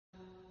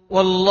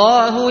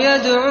والله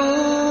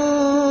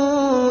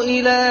يدعو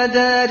إلى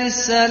دار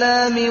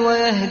السلام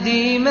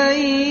ويهدي من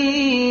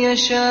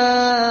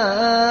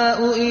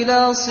يشاء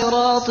إلى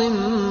صراط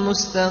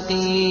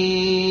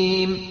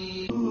مستقيم.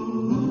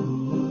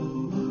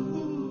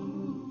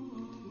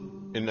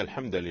 إن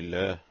الحمد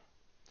لله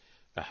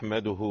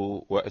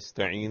أحمده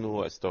وأستعينه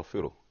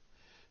وأستغفره.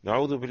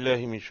 نعوذ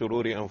بالله من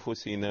شرور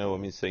أنفسنا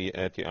ومن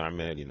سيئات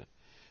أعمالنا.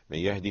 من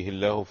يهده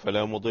الله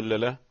فلا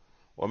مضل له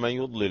ومن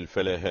يضلل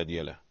فلا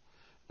هادي له.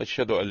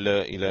 أشهد أن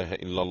لا إله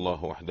إلا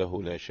الله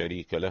وحده لا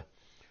شريك له،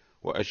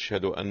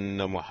 وأشهد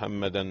أن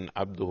محمدا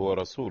عبده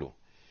ورسوله.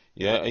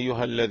 يا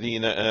أيها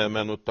الذين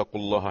آمنوا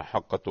اتقوا الله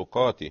حق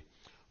تقاته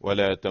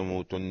ولا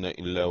تموتن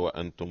إلا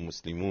وأنتم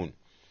مسلمون.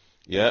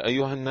 يا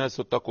أيها الناس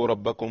اتقوا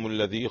ربكم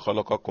الذي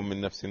خلقكم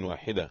من نفس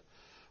واحدة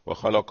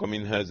وخلق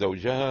منها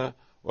زوجها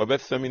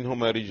وبث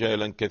منهما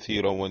رجالا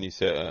كثيرا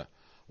ونساء،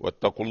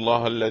 واتقوا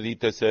الله الذي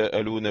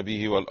تساءلون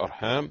به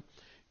والأرحام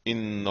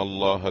إن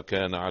الله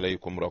كان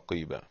عليكم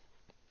رقيبا.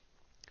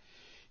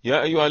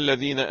 يا أيها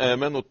الذين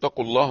آمنوا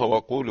اتقوا الله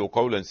وقولوا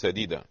قولا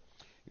سديدا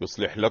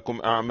يصلح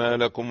لكم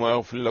أعمالكم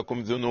ويغفر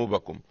لكم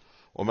ذنوبكم،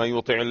 ومن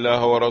يطع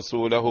الله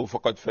ورسوله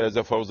فقد فاز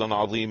فوزا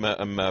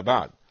عظيما. أما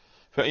بعد،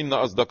 فإن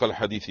أصدق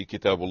الحديث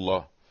كتاب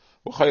الله،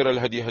 وخير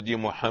الهدي هدي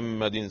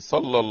محمد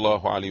صلى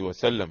الله عليه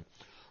وسلم،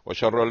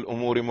 وشر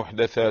الأمور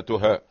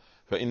محدثاتها،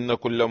 فإن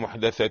كل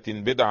محدثة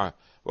بدعة،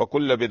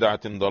 وكل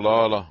بدعة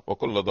ضلالة،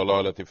 وكل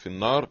ضلالة في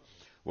النار،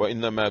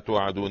 وإنما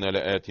توعدون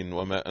لآت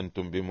وما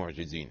أنتم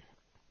بمعجزين.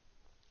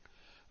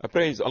 I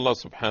praise Allah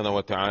subhanahu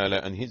wa ta'ala,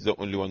 and He's the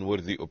only one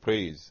worthy of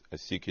praise. I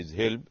seek His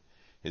help,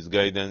 His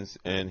guidance,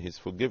 and His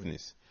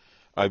forgiveness.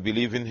 I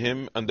believe in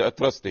Him and I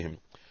trust Him.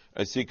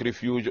 I seek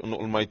refuge on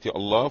Almighty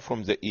Allah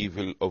from the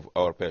evil of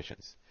our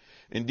passions.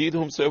 Indeed,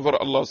 whomsoever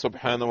Allah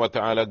subhanahu wa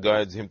ta'ala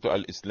guides him to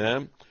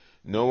Al-Islam,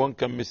 no one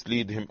can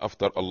mislead him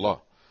after Allah.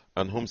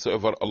 And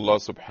whomsoever Allah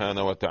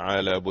subhanahu wa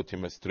ta'ala put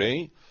him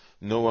astray,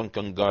 no one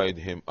can guide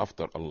him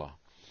after Allah.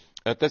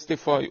 I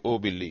testify, O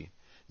believe,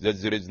 that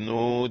there is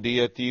no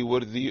deity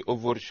worthy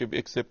of worship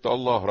except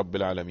Allah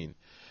Rabbil Alameen.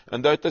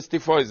 And I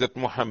testify that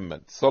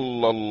Muhammad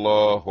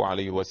sallallahu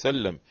alayhi wa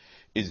sallam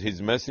is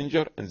his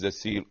messenger and the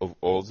seal of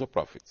all the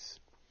prophets.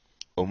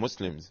 O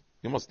Muslims,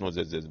 you must know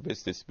that the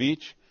best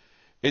speech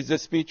is the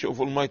speech of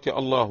Almighty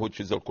Allah, which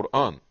is the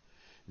Quran.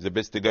 The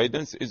best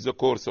guidance is the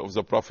course of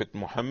the Prophet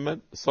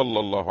Muhammad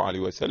sallallahu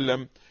alayhi wa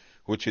sallam,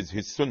 which is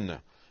his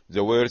sunnah.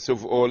 The worst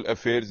of all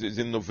affairs is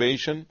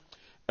innovation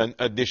and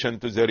addition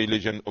to the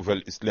religion of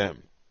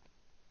Al-Islam.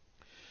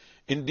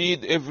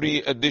 Indeed, every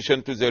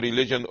addition to the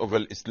religion of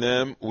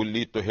Al-Islam will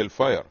lead to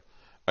hellfire.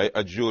 I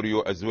adjure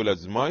you as well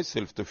as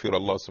myself to fear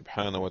Allah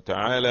subhanahu wa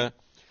ta'ala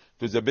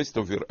to the best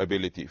of your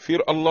ability.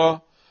 Fear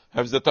Allah,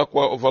 have the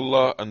taqwa of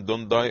Allah, and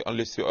don't die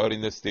unless you are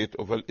in the state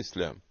of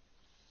Al-Islam.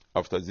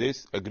 After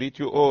this, I greet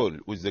you all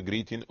with the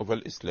greeting of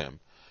Al-Islam.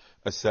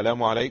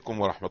 Assalamu alaikum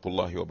wa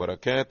rahmatullahi wa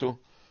barakatuh.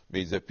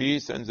 May the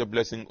peace and the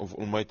blessing of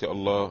Almighty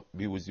Allah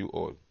be with you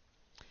all.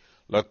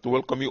 I'd like to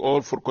welcome you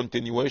all for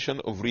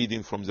continuation of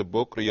reading from the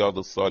book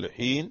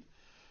riyad29,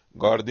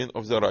 Garden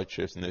of the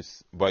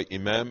Righteousness, by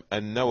Imam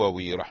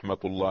An-Nawawi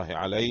rahmatullahi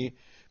alayhi.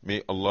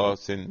 May Allah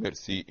send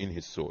mercy in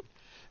his soul.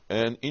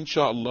 And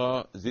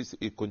inshallah, this is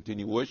a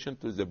continuation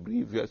to the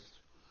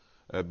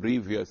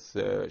previous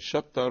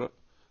chapter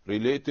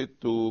related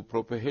to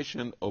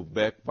prohibition of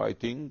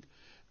backbiting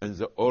and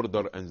the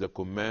order and the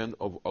command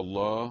of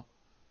Allah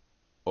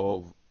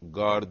of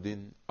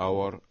guarding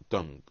our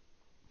tongue.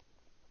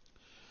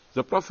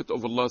 The Prophet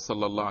of Allah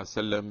sallallahu alaihi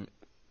wasallam,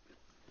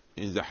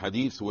 in the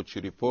hadith which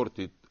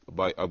reported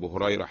by Abu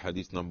Hurairah,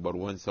 hadith number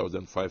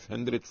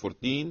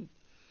 1514,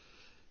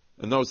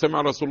 أنه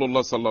سمع رسول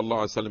الله صلى الله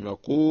عليه وسلم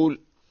يقول: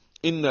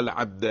 إن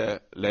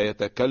العبد لا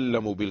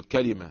يتكلم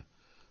بالكلمة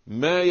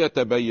ما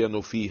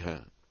يتبين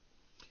فيها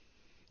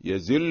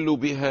يزل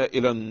بها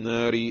إلى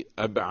النار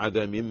أبعد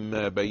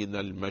مما بين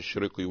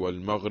المشرق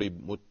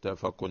والمغرب.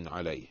 متفق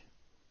عليه.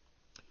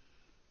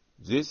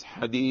 This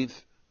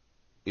hadith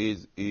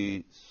is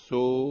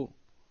so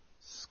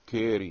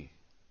scary.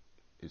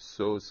 It's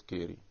so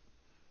scary.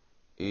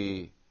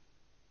 It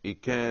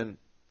can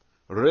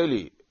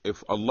really,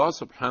 if Allah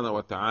subhanahu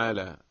wa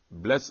ta'ala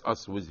bless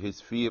us with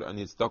his fear and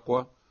his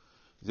taqwa,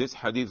 this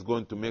hadith is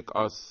going to make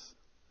us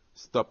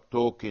stop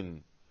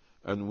talking,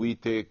 and we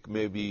take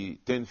maybe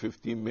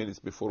 10-15 minutes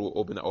before we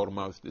open our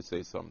mouth to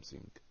say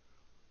something.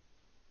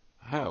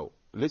 How?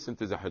 Listen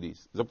to the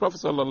hadith. The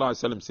Prophet sallallahu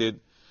alaihi wasallam said,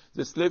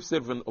 the slave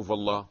servant of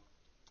Allah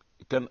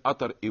can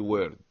utter a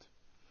word,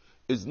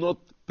 is not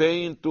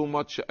paying too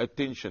much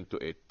attention to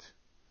it.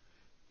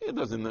 He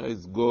doesn't know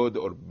it's good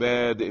or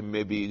bad, it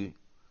may be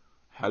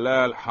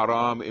halal,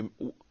 haram.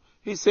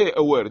 He say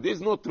a word.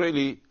 He's not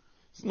really,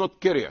 he's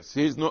not curious.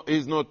 He's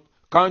not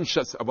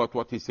conscious about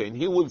what he's saying.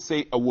 He will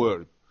say a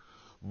word.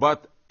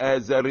 But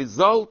as a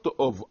result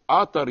of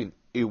uttering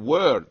a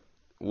word,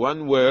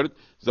 one word,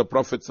 the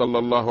Prophet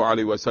sallallahu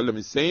alaihi wasallam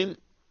is saying,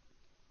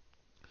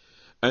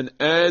 and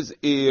as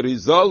a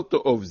result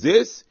of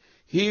this,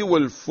 he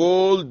will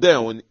fall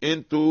down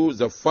into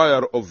the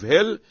fire of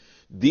hell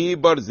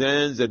deeper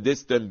than the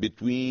distance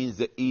between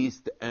the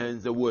east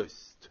and the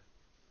west.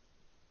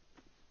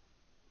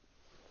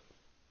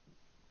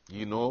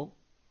 You know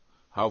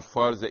how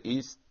far the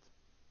east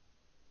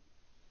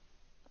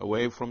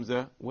away from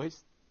the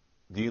west?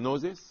 Do you know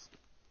this?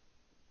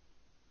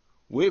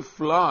 We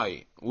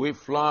fly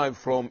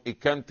from a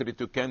country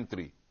to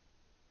country.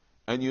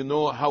 And you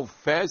know how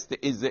fast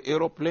is the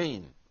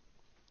aeroplane.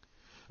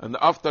 And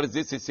after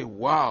this, you say,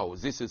 wow,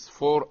 this is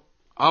 4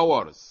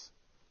 hours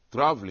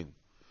traveling.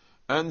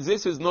 And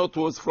this is not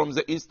was from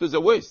the east to the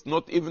west,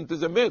 not even to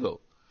the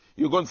middle.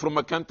 You're going from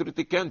a country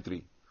to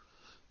country.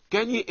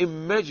 Can you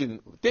imagine?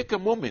 Take a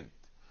moment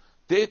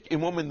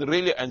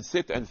really and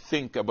sit and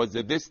think about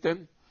the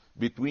distance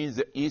between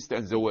the east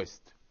and the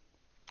west.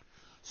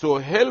 So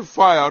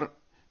hellfire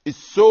is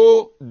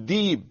so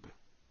deep.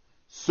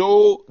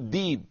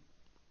 We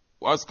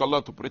ask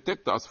Allah to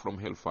protect us from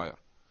hellfire,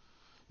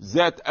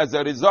 that as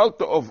a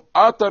result of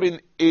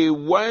uttering a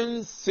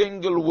one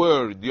single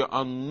word, you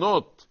are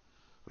not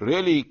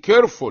really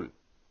careful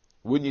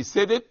when you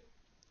said it,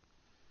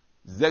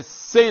 the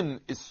sin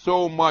is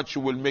so much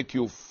will make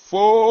you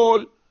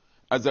fall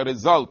as a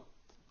result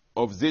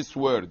of this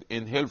word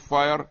in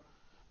hellfire,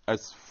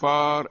 as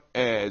far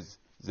as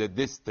the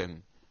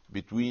distance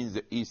between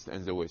the east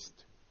and the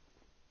west.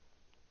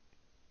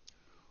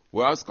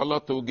 We ask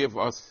Allah to give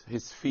us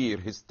His fear,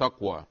 His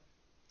taqwa.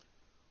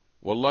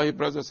 Wallahi,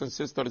 brothers and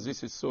sisters,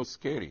 this is so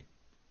scary.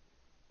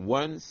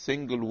 One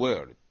single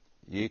word,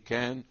 it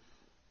can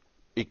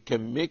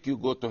make you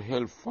go to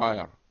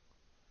hellfire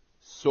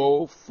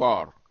so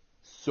far,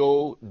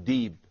 so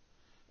deep,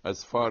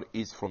 as far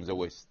east from the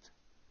west.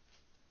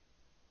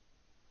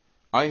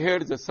 I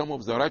heard that some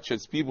of the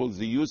righteous people,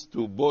 they used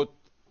to put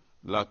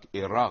like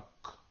a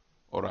rock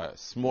or a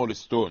small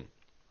stone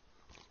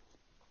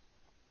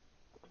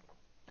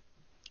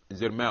in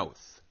their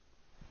mouth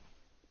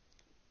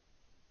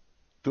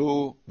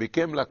to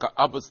become like an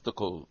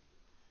obstacle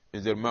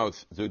in their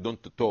mouth. They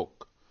don't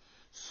talk.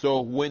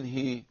 So when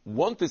he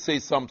want to say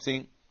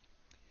something,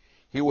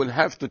 he will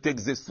have to take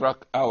this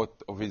rock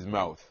out of his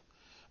mouth.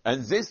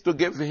 And this to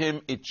give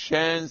him a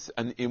chance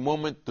and a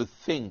moment to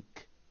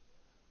think,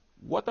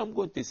 what I'm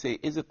going to say,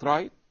 is it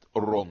right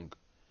or wrong?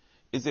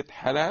 Is it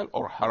halal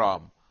or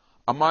haram?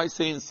 Am I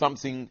saying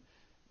something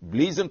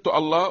pleasing to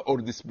Allah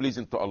or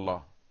displeasing to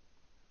Allah?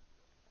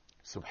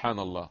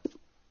 Subhanallah.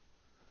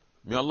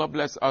 May Allah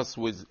bless us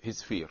with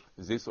His fear.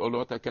 This is all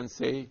what I can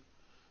say.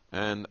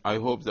 And I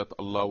hope that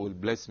Allah will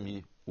bless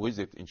me with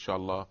it,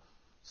 inshallah,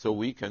 so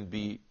we can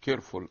be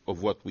careful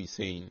of what we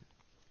saying.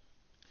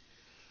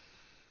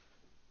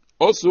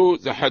 Also,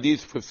 the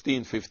hadith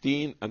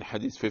 15:15 and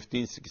hadith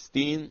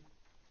 15:16,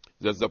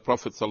 that the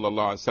Prophet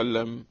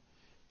ﷺ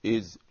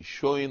is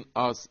showing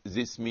us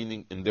this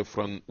meaning in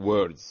different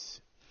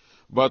words.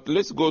 But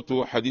let's go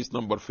to hadith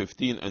number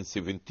 15 and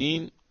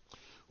 17,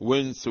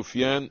 when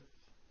Sufyan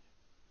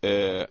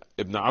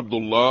ibn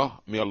Abdullah,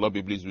 may Allah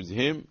be pleased with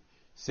him,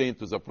 saying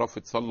to the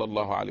Prophet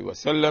sallallahu alaihi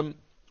wasallam,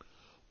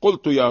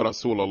 قلت يا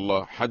رسول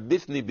الله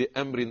حدثني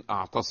بأمر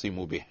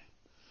أعتصم به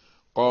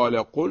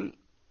قال قل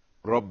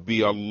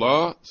ربي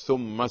الله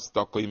ثم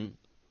استقم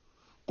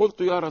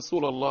قلت يا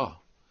رسول الله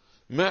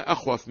ما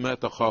أخوف ما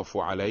تخاف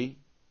علي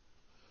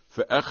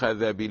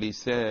فأخذ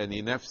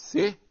بلسان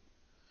نفسه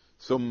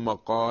ثم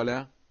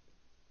قال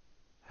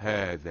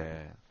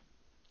هذا.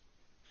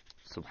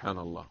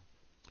 Subhanallah.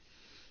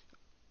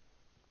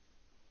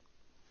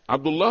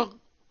 Abdullah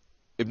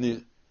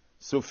ibn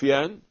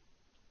Sufyan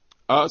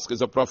asked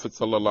the Prophet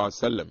sallallahu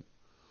alaihi wasallam,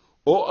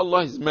 O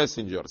Allah's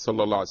Messenger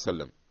sallallahu alaihi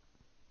wasallam,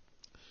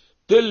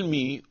 tell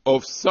me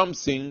of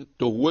something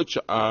to which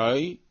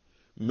I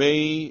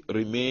may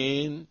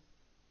remain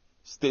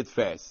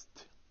steadfast.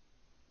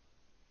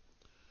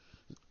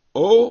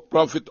 O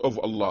Prophet of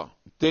Allah,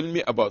 tell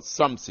me about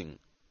something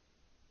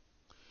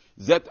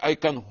that I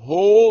can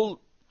hold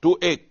to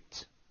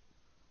it,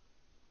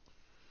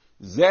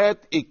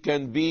 that it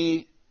can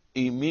be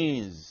a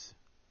means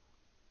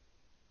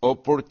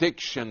of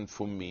protection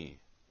for me.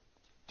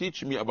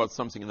 Teach me about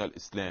something in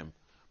Islam,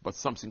 but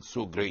something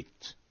so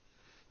great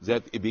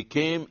that it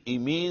became a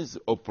means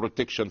of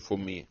protection for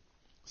me.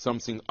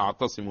 Something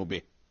أعتصم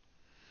به,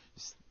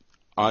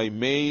 I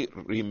may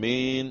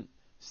remain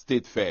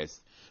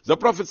steadfast. The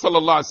Prophet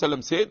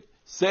ﷺ said,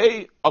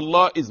 say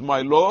Allah is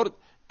my Lord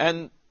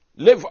and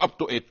live up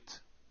to it.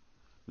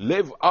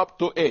 Live up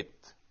to it.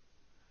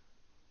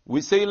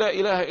 We say La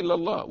ilaha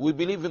illallah, we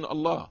believe in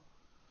Allah.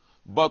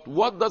 But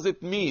what does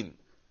it mean?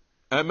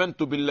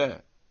 Amantu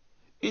billah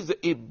is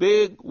a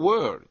big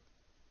word.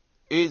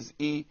 Is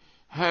a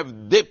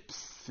have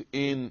depth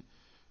in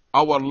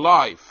our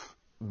life,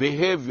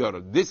 behavior,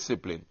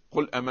 discipline.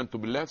 قل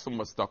amantu billah ثم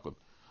استقم.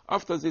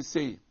 After this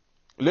say,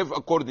 live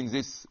according to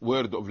this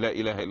word of La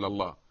ilaha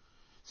illallah.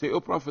 Say, O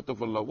Prophet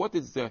of Allah, what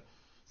is the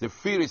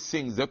fiercest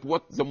thing, that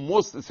what the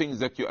most things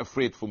that you're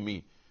afraid for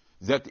me,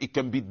 that it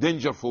can be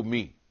danger for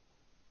me?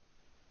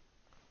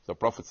 The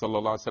Prophet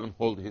ﷺ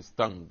hold his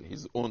tongue,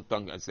 his own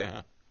tongue, and say,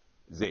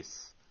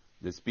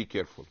 this be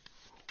careful.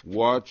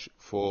 Watch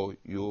for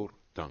your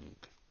tongue.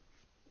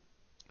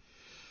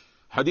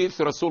 Hadith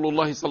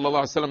Rasulullah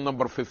sallallahu alaihi wasallam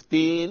number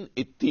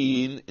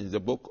 1518 in the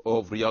book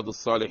of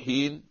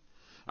riyad29.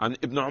 عن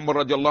ابن عمر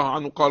رضي الله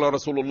عنه قال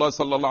رسول الله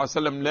صلى الله عليه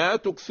وسلم لا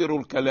تكثروا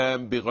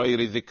الكلام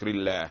بغير ذكر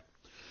الله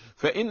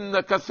فإن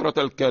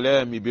كثرة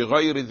الكلام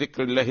بغير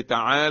ذكر الله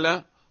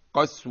تعالى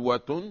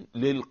قسوة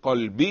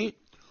للقلب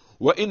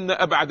وإن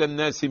أبعد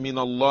الناس من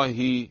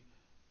الله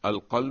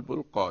القلب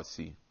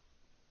القاسي.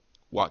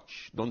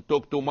 Watch, don't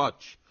talk too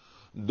much.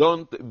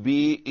 Don't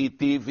be a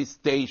TV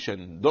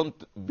station.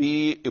 Don't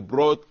be a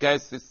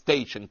broadcast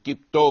station.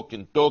 Keep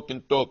talking.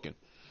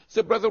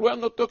 Say, brother, we are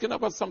not talking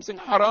about something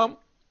haram.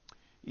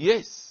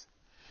 Yes,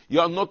 you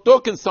are not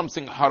talking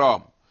something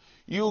haram.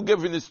 You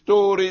giving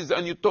stories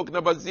and you talking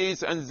about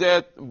this and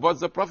that. But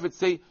the Prophet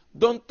say,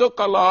 don't talk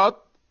a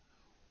lot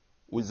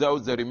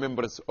without the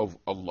remembrance of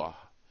Allah.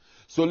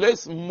 So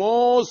let's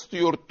most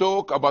your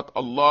talk about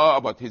Allah,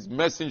 about His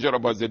Messenger,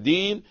 about the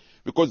Deen,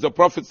 because the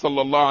Prophet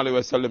sallallahu alaihi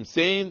wasallam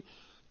saying,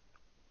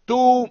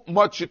 too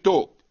much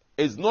talk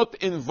is not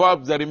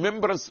involved the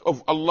remembrance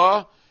of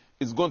Allah,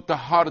 is going to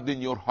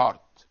harden your heart.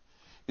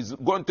 It's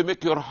going to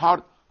make your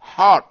heart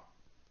hard.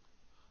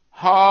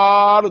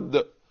 And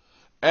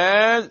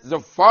the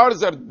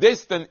farther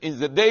distant in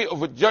the day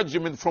of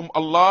judgment from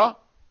Allah,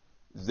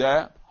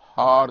 the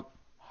hard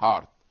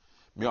heart.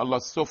 May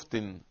Allah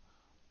soften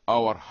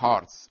our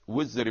hearts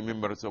with the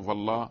remembrance of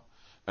Allah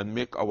and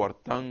make our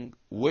tongue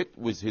wet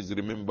with His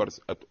remembrance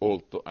at all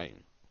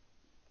time.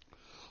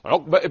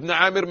 Uqba ibn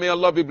Amir, may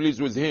Allah be pleased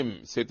with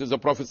him, said to the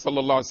Prophet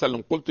sallallahu alaihi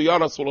wasallam, قلت يا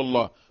رسول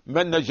الله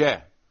من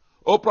نجاه?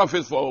 O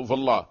Prophet of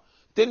Allah,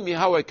 tell me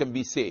how I can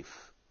be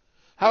safe,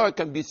 how I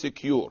can be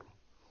secure.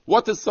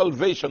 What is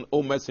salvation,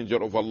 O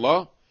Messenger of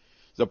Allah?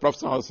 The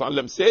Prophet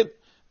ﷺ said,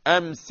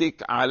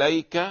 أمسك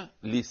عليك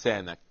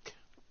لسانك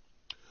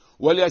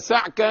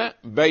وليسعك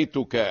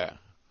بيتك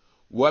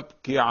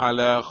وابكي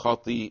على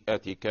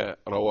خطيئتك.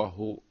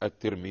 رواه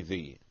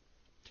الترمذي.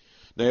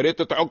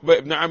 Narrated Uqba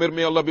ibn Amir,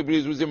 may Allah be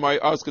pleased with him, I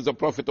asked the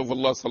Prophet of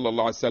Allah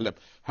sallallahu alaihi wasallam,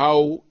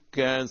 how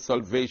can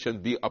salvation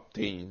be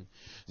obtained?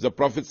 The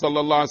Prophet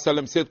sallallahu alaihi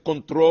wasallam said,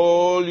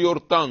 control your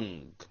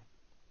tongue.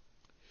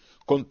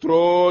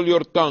 Control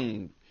your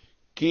tongue.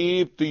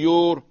 Keep to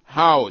your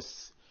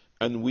house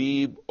and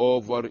weep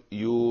over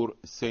your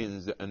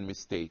sins and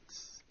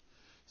mistakes.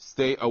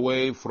 Stay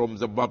away from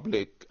the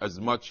public as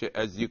much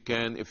as you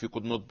can if you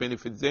could not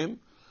benefit them,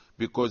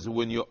 because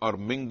when you are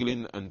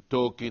mingling and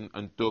talking,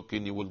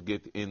 you will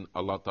get in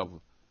a lot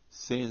of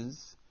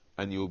sins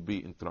and you'll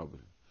be in trouble.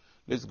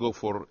 Let's go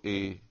for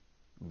a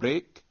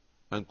break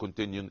and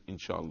continue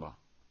inshallah.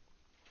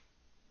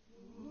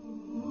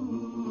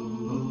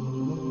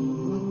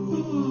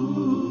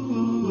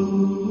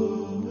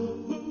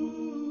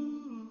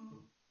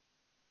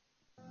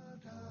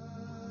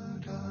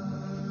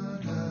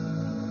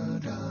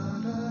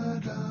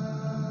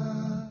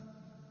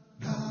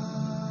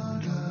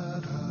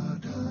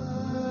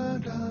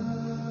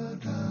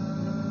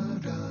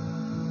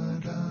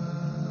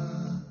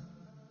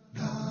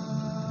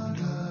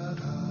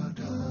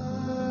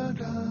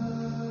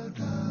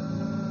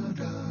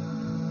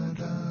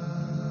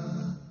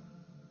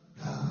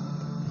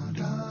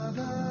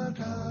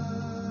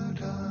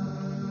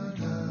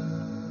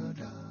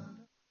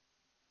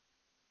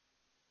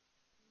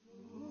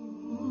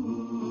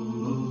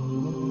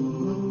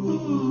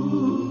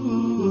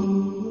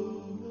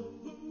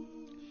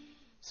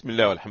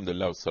 Bismillah,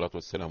 alhamdulillah, wassalatu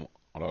wassalamu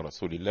ala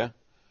rasulillah.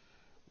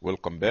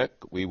 Welcome back.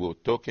 We were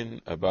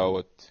talking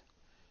about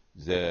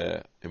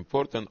the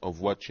importance of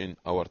watching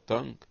our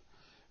tongue.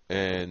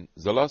 And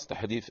the last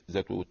hadith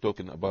that we were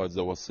talking about,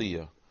 the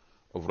wasiyah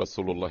of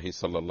Rasulullah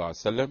sallallahu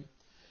alaihi wasallam,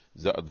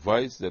 the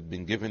advice that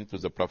been given to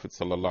the Prophet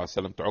sallallahu alaihi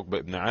wasallam to Uqba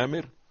ibn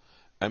Amir,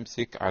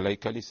 amsik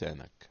alayka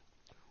lisanak.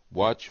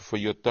 Watch for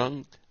your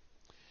tongue,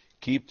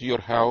 keep to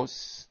your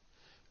house,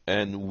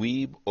 and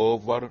weep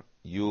over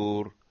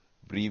your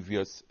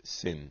previous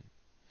sin.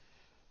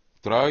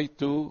 Try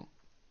to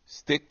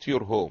stick to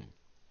your home.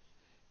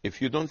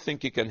 If you don't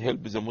think you can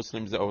help the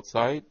Muslims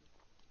outside,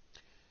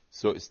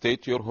 so stay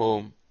to your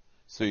home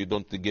so you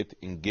don't get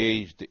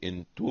engaged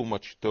in too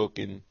much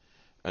talking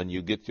and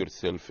you get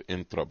yourself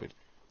in trouble.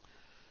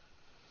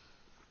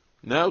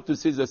 Now to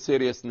see the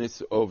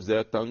seriousness of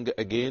the tongue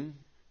again,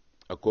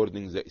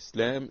 according to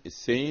Islam, is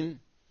saying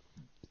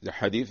the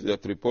hadith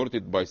that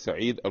reported by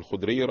Sa'id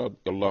al-Khudri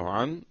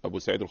radiallahu an, Abu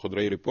Sa'id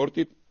al-Khudri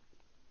reported,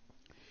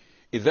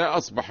 إذا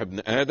أصبح ابن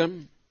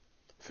آدم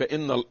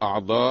فإن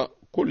الأعضاء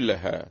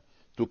كلها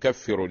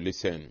تكفر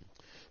اللسان.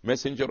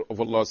 Messenger of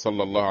Allah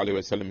sallallahu alaihi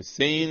wasallam is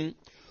saying,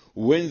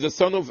 when the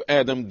son of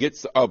Adam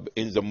gets up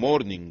in the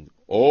morning,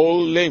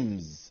 all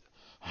limbs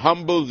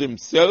humble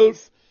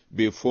themselves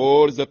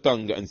before the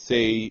tongue and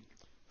say,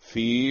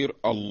 fear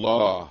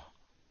Allah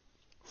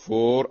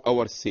for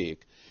our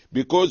sake,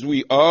 because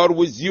we are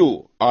with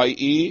you,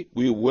 i.e.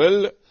 we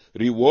will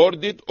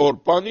reward it or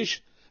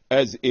punish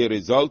as a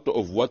result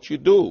of what you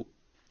do.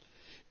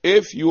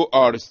 If you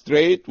are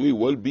straight, we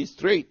will be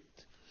straight.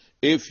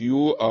 If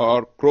you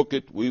are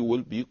crooked, we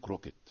will be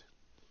crooked.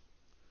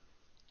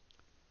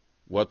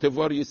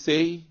 Whatever you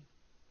say,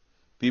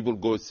 people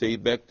go say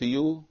back to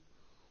you.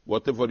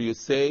 Whatever you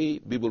say,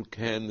 people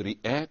can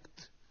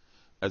react.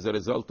 As a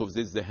result of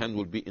this, the hand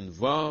will be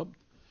involved.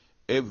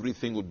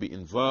 Everything will be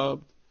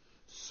involved.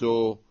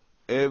 So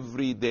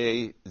every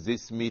day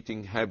this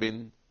meeting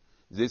happen,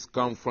 this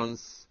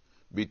conference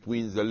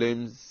between the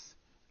limbs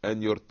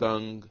and your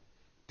tongue,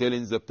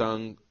 telling the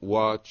tongue,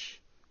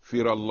 watch,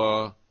 fear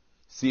Allah,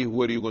 see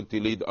where you're going to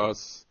lead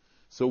us,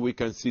 so we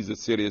can see the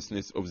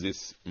seriousness of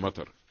this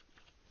matter.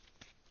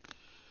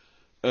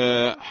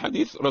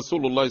 Hadith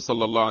Rasulullah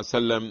sallallahu alaihi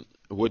wasallam,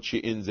 which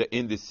in the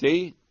end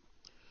say,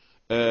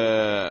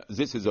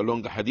 this is a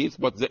long hadith,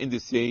 but the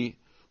end say,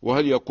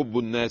 وَهَلْ يَكُبُّ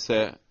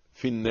النَّاسَ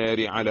فِي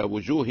النَّارِ عَلَى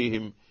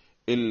وُجُوهِهِمْ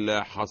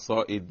إِلَّا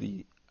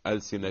حَصَائِدِ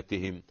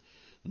أَلْسِنَتِهِمْ.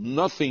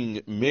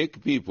 Nothing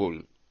make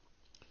people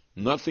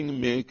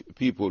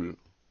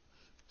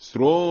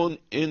thrown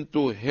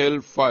into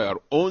hellfire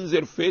on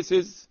their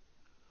faces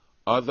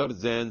other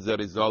than the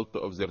result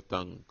of their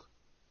tongue.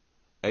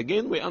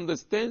 Again, we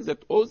understand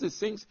that all these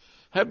things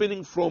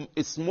happening from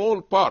a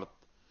small part,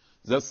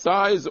 the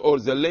size or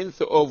the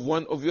length of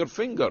one of your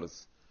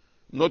fingers,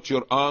 not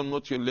your arm,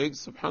 not your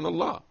legs,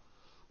 subhanallah.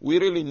 We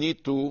really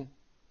need to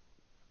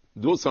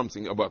do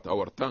something about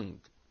our tongue.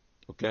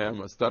 Okay,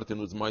 I'm starting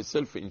with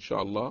myself,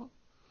 inshallah.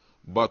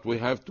 But we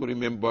have to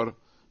remember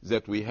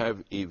that we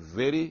have a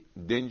very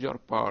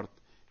dangerous part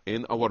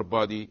in our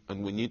body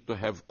and we need to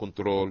have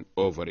control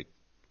over it.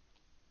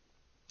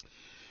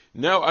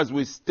 Now, as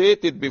we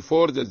stated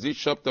before, there's this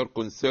chapter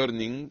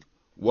concerning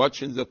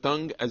watching the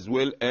tongue as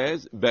well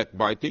as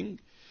backbiting.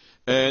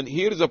 And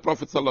here the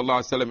Prophet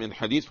ﷺ in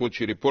hadith which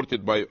he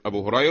reported by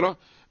Abu Huraira,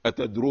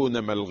 أَتَدْرُونَ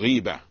مَا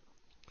الْغِيبَةِ.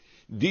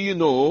 Do you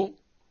know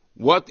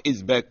what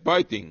is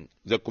backbiting?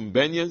 The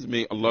companions,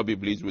 may Allah be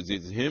pleased with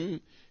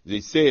him, they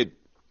said,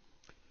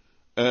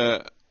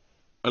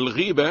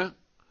 Al-Ghiba,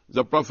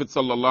 the Prophet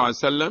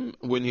ﷺ,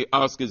 when he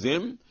asks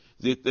him,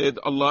 they said,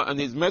 Allah and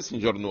His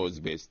Messenger knows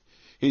best.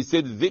 He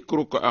said,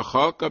 ذِكْرُكَ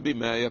أَخَاكَ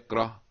بِمَا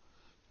يَكْرَهُ.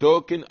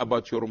 Talking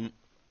about your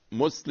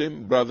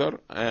Muslim brother,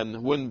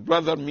 and when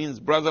brother means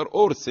brother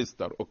or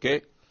sister,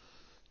 okay?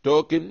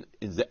 Talking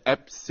in the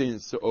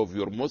absence of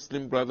your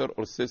Muslim brother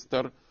or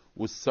sister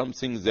with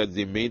something that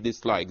they may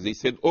dislike. They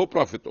said, O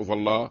Prophet of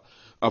Allah,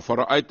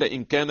 أَفَرَأَيْتَ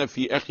إِنْ كَانَ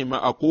فِي أَخِي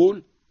مَا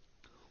أَقُولُ.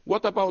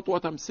 What about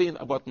what I'm saying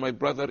about my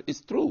brother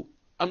is true?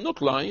 I'm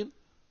not lying.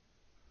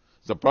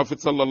 The Prophet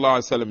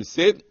ﷺ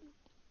said,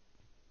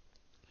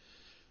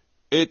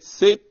 it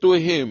said to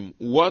him,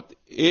 what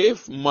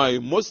if my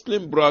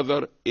Muslim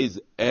brother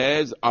is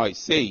as I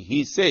say?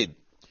 He said,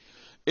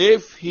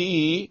 if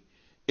he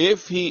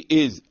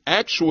is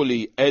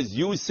actually as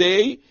you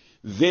say,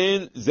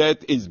 then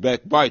that is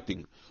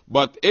backbiting.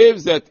 But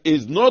if that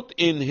is not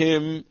in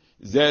him,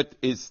 that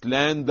is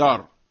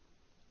slander.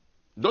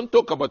 Don't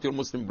talk about your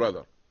Muslim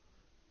brother.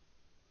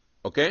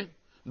 Okay?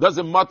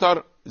 Doesn't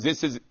matter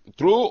this is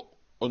true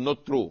or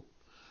not true.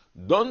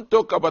 Don't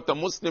talk about a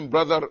Muslim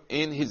brother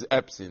in his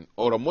absence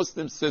or a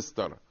Muslim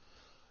sister.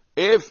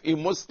 If a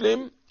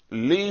Muslim,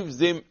 leaves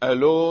them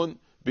alone,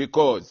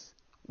 because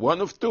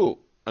one of two,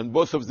 and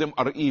both of them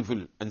are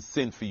evil and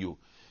sin for you.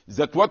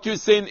 That what you're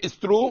saying is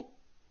true,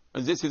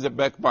 and this is a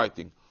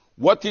backbiting.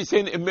 What you're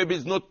saying maybe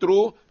is not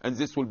true, and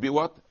this will be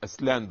what? A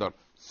slander.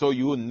 So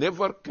you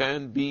never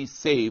can be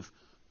safe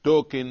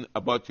talking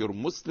about your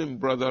Muslim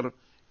brother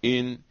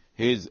in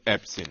his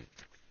absence.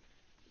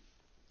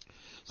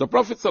 The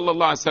Prophet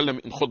ﷺ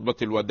in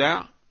Khutbah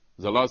al-Wada',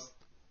 the last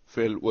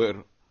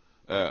farewell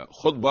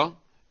khutbah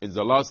in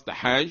the last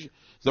Hajj,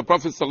 the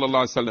Prophet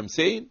ﷺ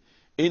saying,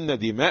 إِنَّ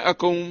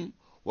دِمَاءَكُمْ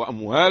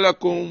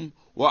وَأَمْوَالَكُمْ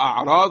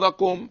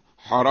وَأَعْرَاضَكُمْ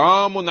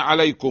حَرَامٌ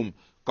عَلَيْكُمْ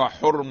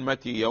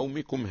كَحُرْمَةِ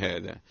يَوْمِكُمْ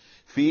هَذَا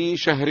في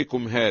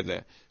شهركم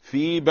هذا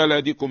في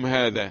بلدكم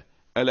هذا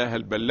ألا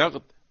هل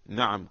بلغت؟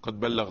 نعم قد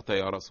بلغت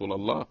يا رسول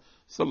الله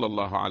صلى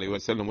الله عليه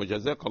وسلم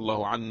وجزاك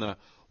الله عنا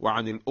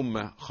وعن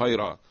الأمة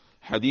خيرا.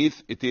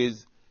 Hadith, it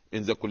is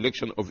in the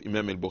collection of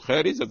Imam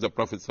al-Bukhari, that the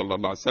Prophet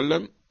sallallahu alaihi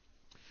wasallam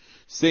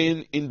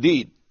saying,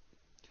 indeed,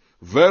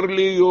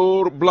 verily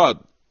your blood,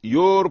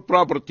 your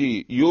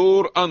property,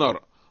 your honor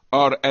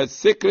are as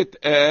sacred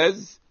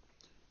as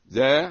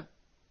the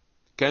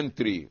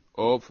country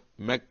of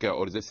Mecca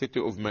or the city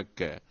of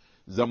Mecca,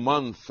 the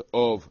month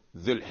of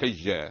Dhul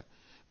Hijjah,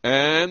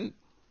 and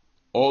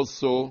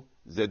also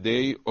the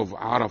day of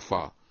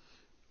Arafah.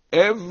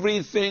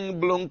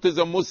 Everything belongs to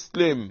the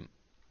Muslim.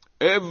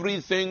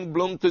 Everything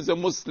belongs to the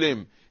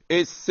Muslim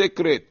is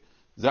sacred.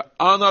 The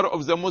honor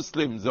of the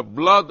Muslim, the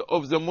blood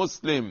of the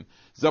Muslim,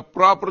 the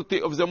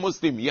property of the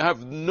Muslim. You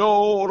have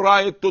no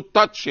right to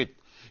touch it.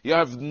 You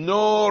have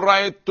no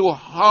right to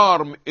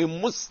harm a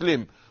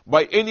Muslim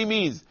by any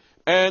means.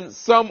 And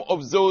some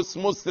of those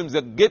Muslims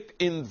that get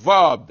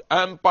involved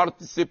and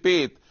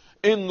participate,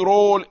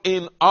 enroll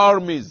in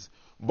armies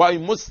by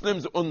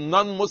Muslims or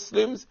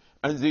non-Muslims,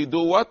 and they do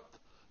what?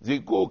 They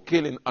go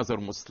killing other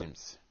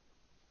Muslims.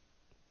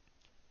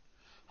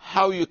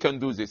 How you can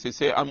do this? You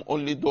say, I'm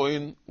only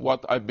doing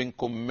what I've been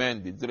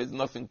commanded. There is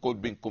nothing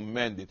called being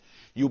commanded.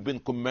 You've been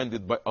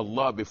commanded by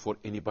Allah before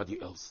anybody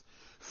else.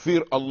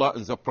 Fear Allah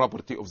in the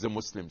property of the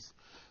Muslims.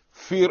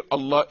 Fear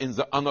Allah in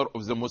the honor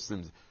of the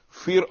Muslims.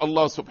 Fear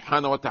Allah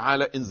subhanahu wa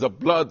ta'ala in the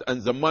blood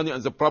and the money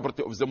and the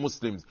property of the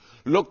Muslims.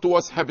 Look to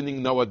what's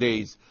happening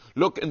nowadays.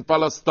 Look in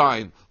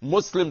Palestine,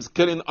 Muslims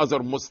killing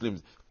other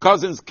Muslims,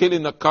 cousins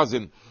killing a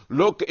cousin.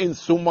 Look in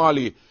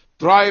Somali,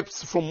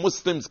 tribes from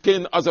Muslims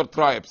killing other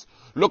tribes.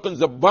 Look in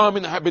the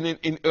bombing happening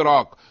in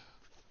Iraq.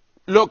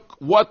 Look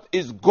what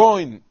is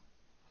going.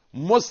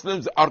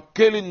 Muslims are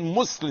killing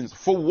Muslims.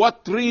 For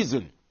what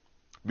reason?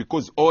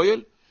 Because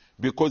oil?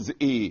 Because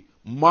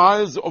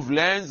miles of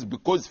lands?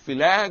 Because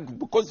flag?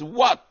 Because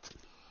what?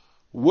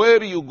 Where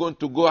are you going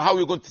to go? How are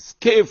you going to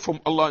escape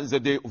from Allah in the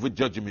day of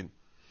judgment?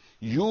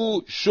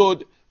 You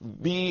should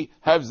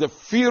have the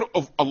fear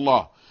of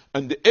Allah.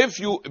 And if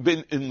you've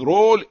been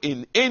enrolled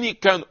in any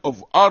kind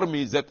of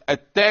army that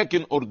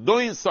attacking or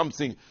doing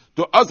something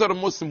to other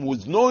Muslims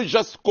with no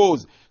just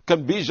cause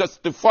can be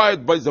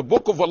justified by the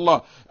book of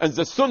Allah and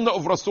the sunnah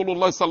of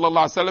Rasulullah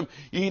sallallahu alaihi wasallam,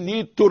 you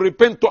need to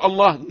repent to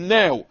Allah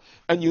now,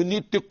 and you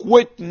need to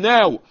quit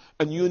now,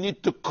 and you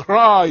need to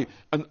cry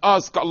and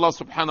ask Allah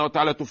subhanahu wa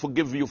ta'ala to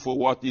forgive you for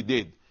what you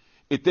did.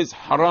 It is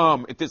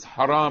haram, it is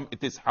haram,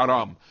 it is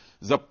haram.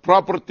 The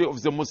property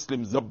of the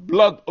Muslims, the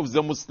blood of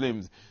the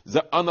Muslims,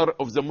 the honor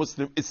of the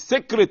Muslim is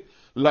sacred,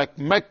 like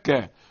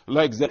Mecca,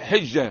 like the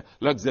Hijjah,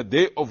 like the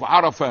day of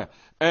Arafah.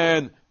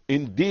 And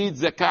indeed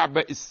the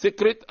Kaaba is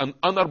sacred and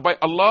honored by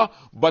Allah,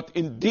 but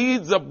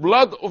indeed the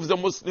blood of the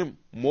Muslim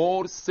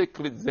more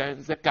sacred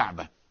than the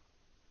Kaaba.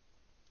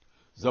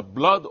 The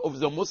blood of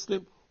the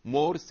Muslim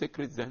more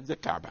sacred than the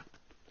Kaaba.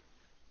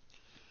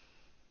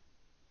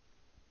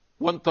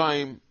 One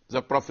time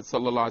the Prophet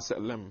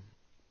ﷺ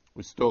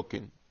was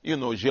talking. You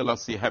know,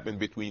 jealousy happened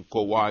between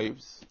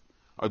co-wives.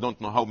 I don't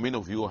know how many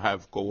of you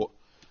have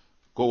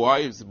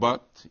co-wives,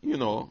 but, you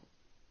know,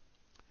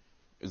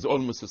 it's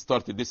almost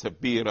started to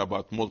disappear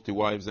about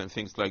multi-wives and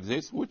things like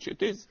this, which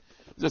it is.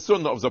 The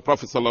sunnah of the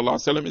Prophet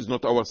ﷺ is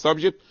not our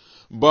subject.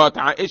 But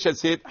Aisha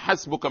said,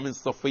 حسبك من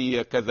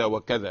صفية كذا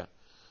وكذا.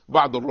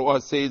 بعض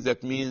الرواة says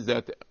that means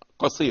that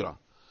قصيرة.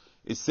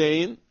 Is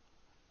saying,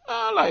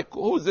 like,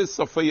 who's this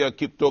Safiya?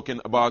 Keep talking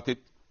about it.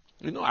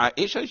 You know,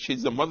 Aisha,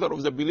 she's the mother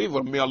of the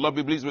believer. May Allah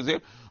be pleased with her.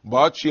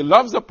 But she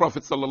loves the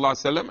Prophet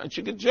ﷺ and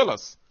she gets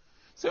jealous.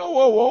 Say,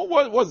 whoa,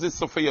 what was this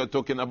Safiya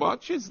talking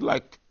about? She's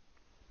like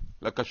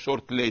a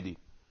short lady.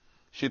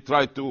 She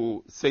tried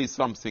to say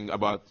something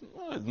about,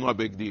 it's no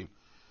big deal.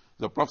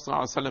 The Prophet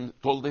ﷺ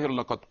told her,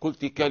 لَقَدْ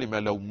قُلْتِ كَلِمَةً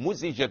لَوْ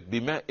مُزِجَتْ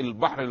بِمَاءِ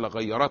الْبَحْرِ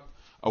لَغَيَّرَتْ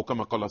أو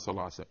كما قال صلى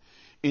الله عليه وسلم.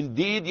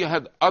 Indeed, you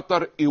had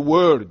uttered a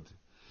word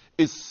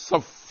is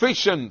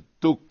sufficient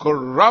to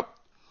corrupt,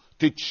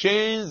 to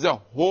change the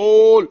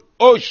whole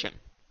ocean.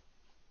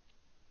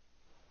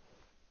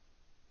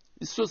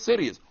 It's so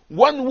serious.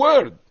 One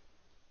word.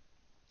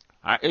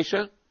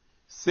 Aisha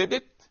said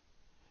it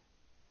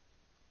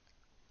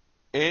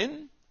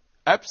in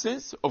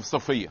absence of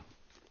Safiya.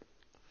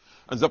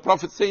 And the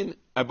Prophet saying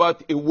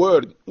about a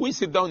word. We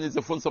sit down in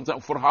the phone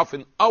sometimes for half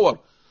an hour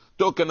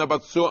talking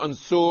about so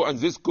and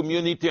this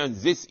community and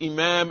this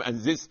imam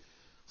and this.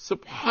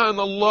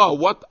 Subhanallah,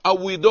 what are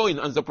we doing?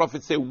 And the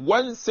Prophet said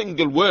one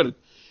single word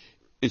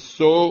is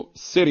so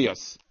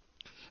serious.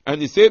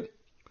 And he said,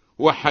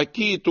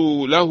 وحكيت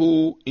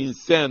له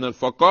إنسانا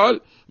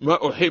فقال ما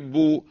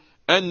أحب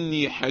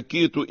أني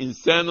حكيت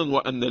إنسانا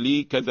وأن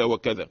لي كذا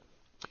وكذا.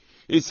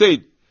 He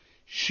said,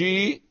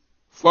 she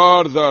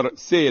further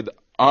said,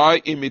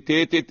 I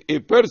imitated a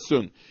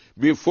person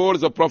before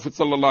the Prophet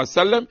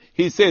ﷺ.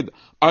 He said,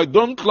 I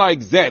don't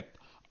like that.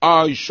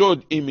 I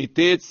should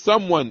imitate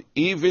someone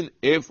even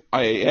if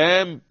I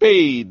am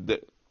paid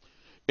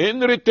in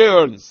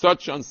return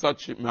such and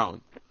such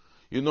amount.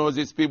 You know,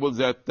 these people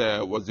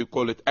that, what they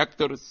call it,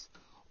 actors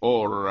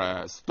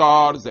or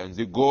stars, and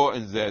they go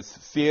in the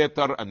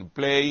theater and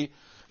play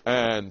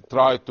and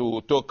try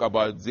to talk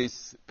about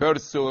this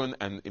person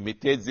and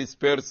imitate this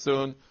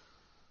person.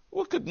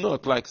 We could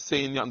not like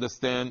saying, you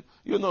understand,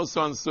 you know,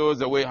 so and so,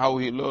 the way how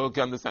he look,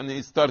 understand, and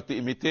he start to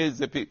imitate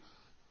the people.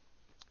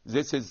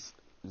 This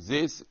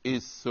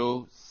is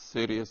so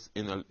serious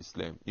in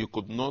Islam. You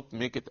could not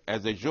make it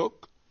as a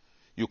joke.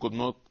 You could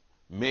not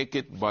make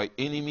it by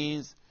any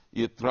means.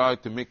 You try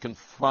to make it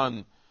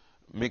fun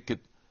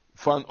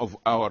of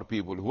our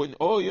people. When,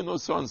 oh, you know,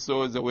 so and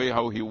so is the way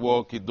how he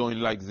walk, he doing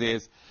like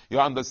this. You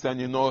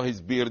understand, you know,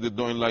 his beard is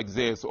doing like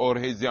this, or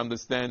his, you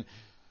understand.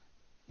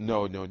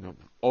 No.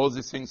 All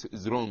these things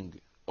is wrong.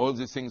 All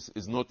these things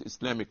is not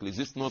Islamically.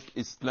 This is not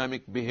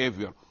Islamic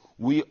behavior.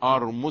 We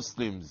are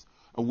Muslims.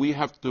 And we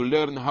have to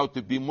learn how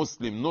to be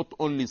Muslim. Not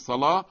only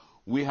Salah,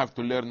 we have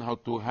to learn how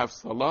to have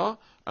Salah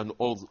and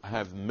also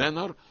have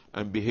manner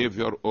and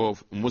behavior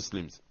of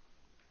Muslims.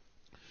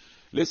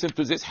 Listen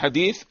to this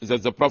hadith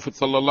that the Prophet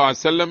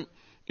ﷺ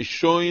is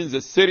showing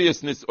the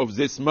seriousness of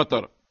this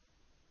matter.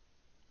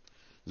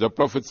 The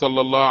Prophet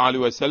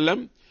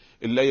ﷺ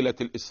in Laylat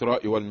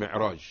al-Isra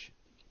wal-Mi'raj,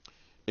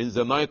 in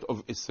the night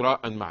of Isra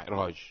and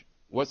Mi'raj.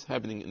 What's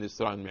happening in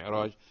Isra and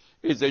Mi'raj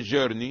is a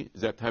journey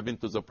that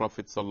happened to the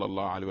Prophet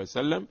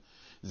ﷺ,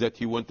 that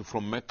he went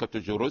from Mecca to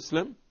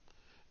Jerusalem,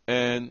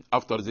 and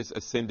after this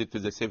ascended to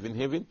the seventh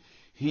heaven,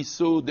 he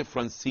saw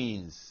different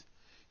scenes.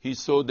 He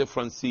saw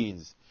different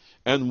scenes.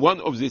 And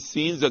one of the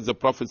scenes that the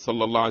Prophet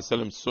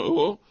ﷺ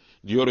saw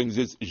during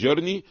this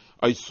journey,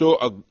 I saw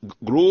a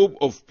group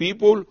of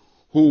people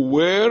who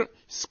were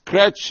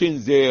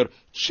scratching their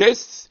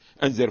chests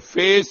and their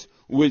face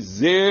with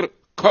their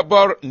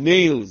copper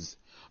nails.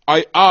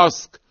 I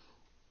asked,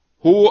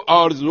 who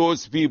are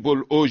those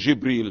people, O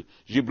Jibril?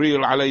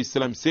 Jibril alayhi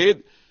salam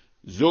said,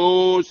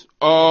 those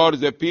are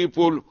the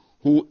people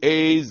who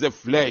ate the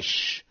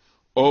flesh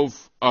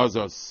of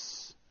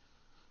others.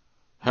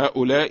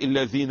 هؤلاء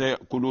الذين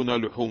يأكلون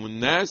لحوم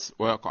الناس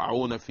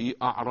ويقعون في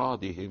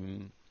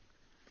أعراضهم.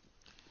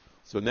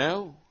 So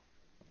now,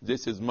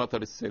 this is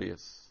matter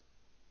serious.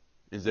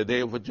 In the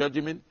day of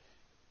judgment,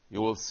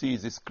 you will see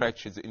the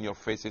scratches in your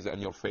faces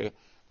and your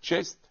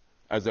chest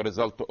as a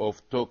result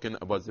of talking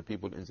about the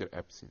people in their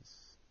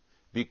absence.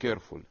 Be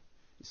careful.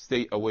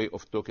 Stay away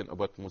of talking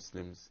about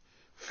Muslims.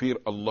 Fear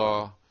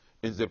Allah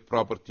in their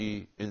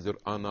property, in their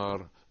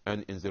honor,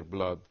 and in their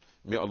blood.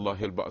 May Allah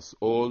help us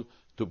all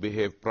to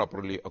behave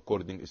properly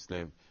according to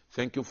Islam.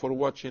 Thank you for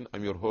watching.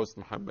 I'm your host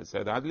Muhammad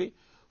Saad Adli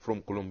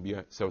from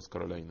Columbia, South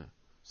Carolina.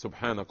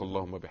 سبحانك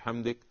اللهم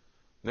بحمدك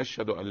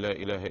نشهد أن لا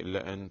إله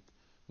إلا أنت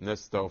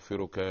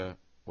نستغفرك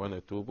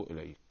ونتوب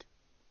إليك.